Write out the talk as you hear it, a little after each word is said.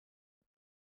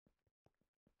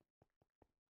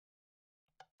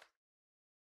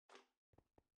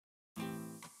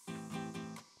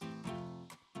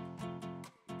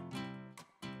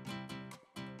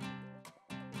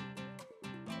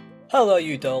Hello,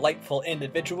 you delightful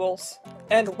individuals,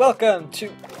 and welcome to...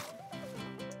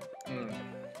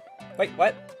 Wait,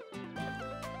 what?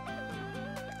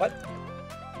 What?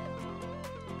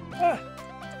 Ah!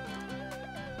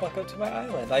 Welcome to my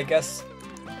island, I guess.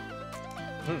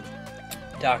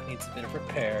 Dock needs a bit of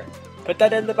repair. Put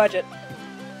that in the budget.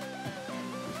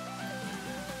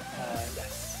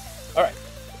 Yes. Alright.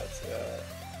 Let's,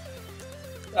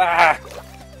 Ah!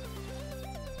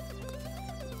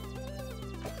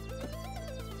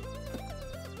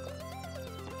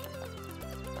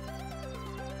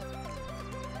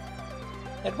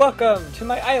 And welcome to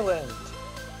my island!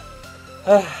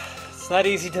 It's not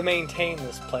easy to maintain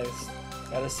this place,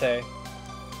 gotta say.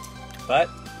 But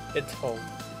it's home.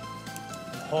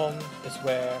 And home is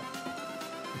where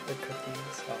the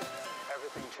cookies are.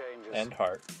 Everything changes. And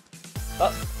heart.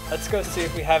 Well, let's go see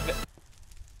if we have it.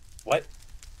 What?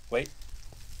 Wait.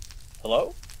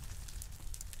 Hello?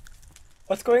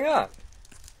 What's going on?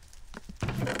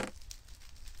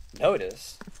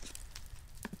 Notice.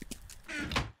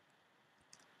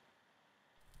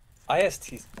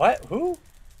 ISTC. What? Who?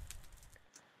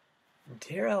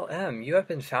 Dear LM, you have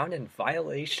been found in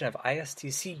violation of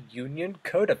ISTC Union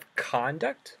Code of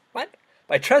Conduct? What?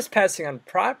 By trespassing on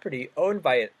property owned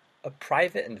by a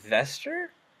private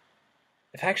investor?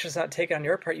 If action is not taken on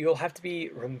your part, you will have to be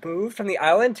removed from the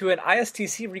island to an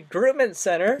ISTC recruitment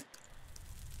center.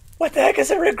 What the heck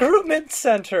is a recruitment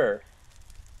center?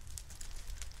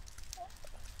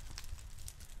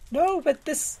 No, but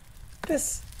this...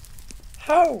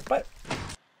 How? But...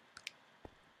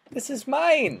 This is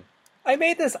mine! I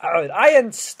made this island! I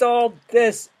installed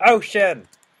this ocean!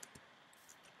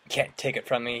 Can't take it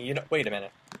from me. You don't... Wait a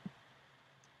minute.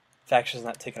 If action is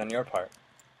not taken on your part,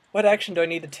 what action do I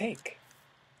need to take?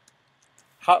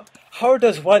 How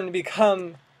does one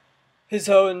become his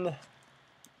own...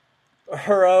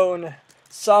 her own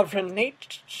sovereign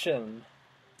nation?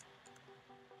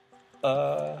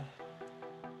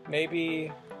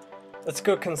 Maybe... Let's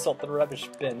go consult the rubbish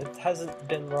bin. It hasn't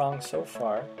been wrong so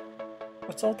far.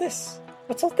 What's all this?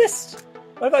 What's all this?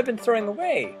 What have I been throwing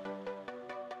away?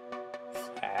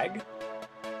 Flag?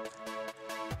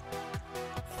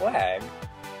 Flag?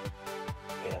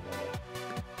 Wait a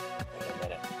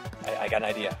minute. I got an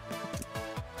idea.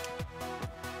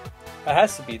 It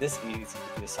has to be this easy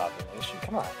to be a sovereign nation.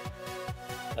 Come on.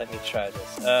 Let me try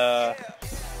this.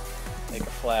 Make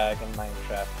a flag in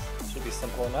Minecraft. Should be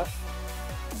simple enough.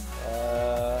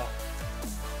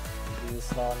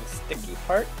 This long sticky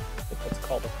part, what's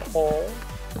called a pole,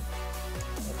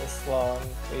 and this long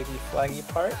wavy flaggy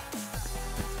part,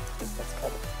 that's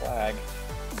called a flag.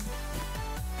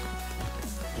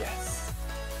 Yes,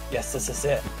 yes, this is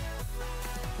it.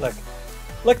 Look,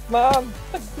 Mom,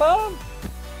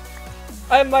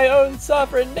 I'm my own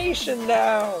sovereign nation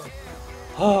now.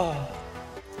 Oh,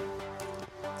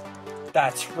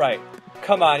 that's right.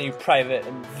 Come on, you private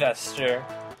investor.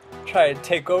 Try to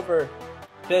take over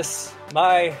this,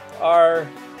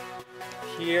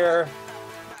 here.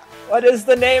 What is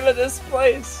the name of this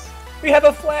place? We have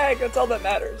a flag, that's all that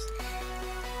matters.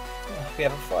 We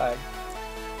have a flag.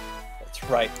 That's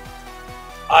right.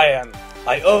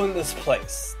 I own this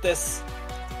place.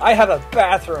 I have a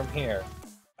bathroom here.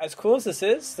 As cool as this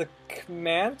is, the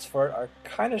commands for it are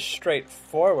kind of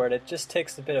straightforward. It just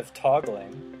takes a bit of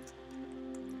toggling.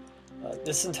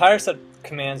 This entire set of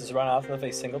commands is run off of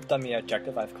a single dummy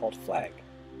objective I've called flag.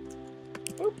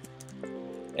 Boop.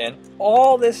 And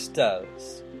all this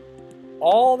does,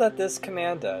 all that this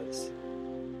command does,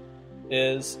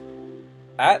 is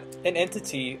at an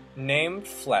entity named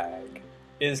flag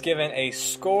is given a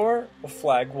score of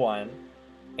flag 1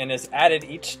 and is added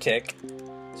each tick.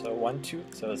 So 1, 2,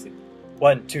 so let's see.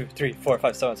 1, 2, 3, 4,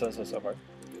 5, so on, so on, so forth.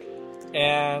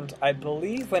 And I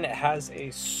believe when it has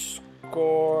a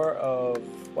score of,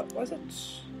 what was it?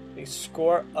 A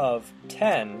score of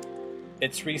 10,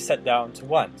 it's reset down to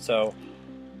 1. So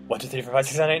 1, 2, 3, 4, 5,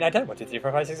 6, 7, 8, 9, 10. 1, 2, 3,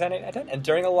 4, 5, 6, 7, 8, 9, 10. And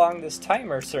during along this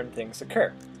timer, certain things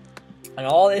occur. And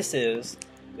all this is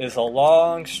a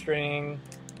long string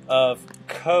of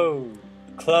clone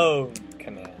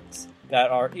commands that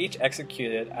are each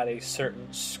executed at a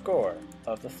certain score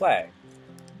of the flag.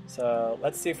 So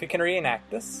let's see if we can reenact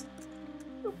this.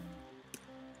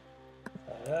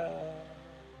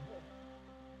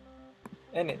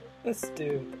 Let's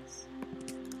do this.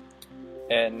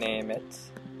 And name it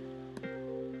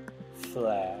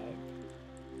flag.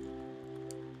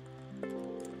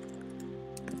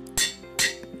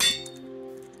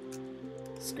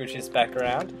 Scooch this back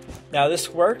around. Now this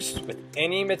works with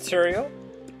any material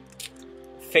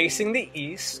facing the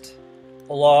east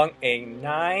along a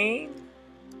 9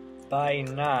 by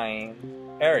 9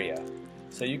 area.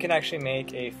 So you can actually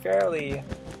make a fairly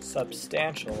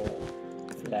substantial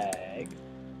flag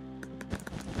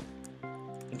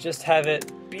and just have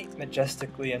it beat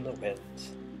majestically in the wind.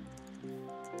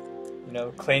 You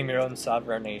know, claim your own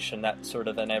sovereign nation, that sort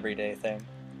of an everyday thing.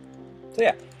 So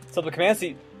yeah, so the commands,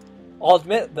 I'll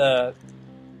admit the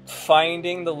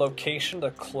finding the location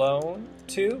to clone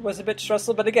to was a bit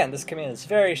stressful, but again, this command is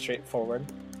very straightforward.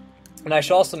 And I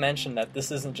should also mention that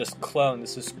this isn't just clone,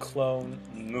 this is clone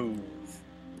move.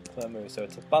 Clone move, so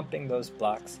it's bumping those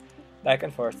blocks back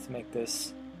and forth to make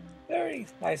this very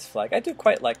nice flag. I do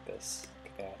quite like this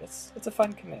command. It's a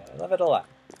fun command. I love it a lot.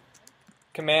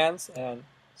 Commands and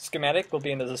schematic will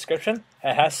be in the description.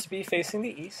 It has to be facing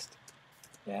the east.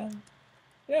 Yeah,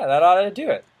 that ought to do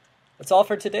it. That's all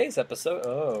for today's episode.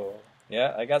 Oh,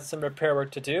 yeah, I got some repair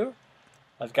work to do.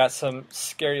 I've got some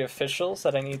scary officials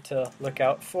that I need to look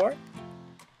out for.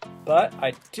 But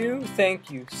I do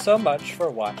thank you so much for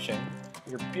watching.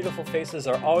 Your beautiful faces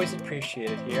are always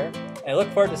appreciated here. And I look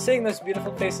forward to seeing those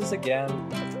beautiful faces again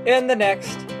in the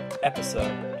next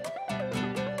episode.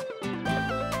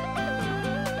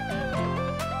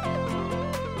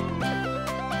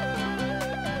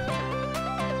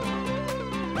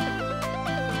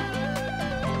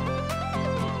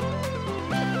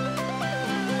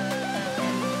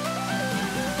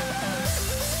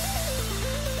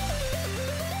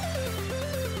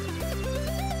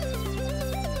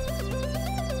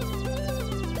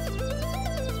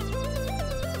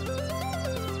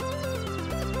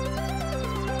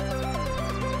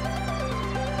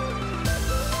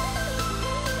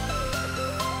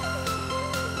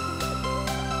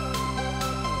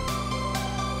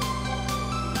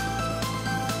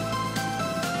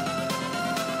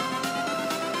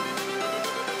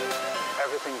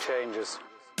 Everything changes.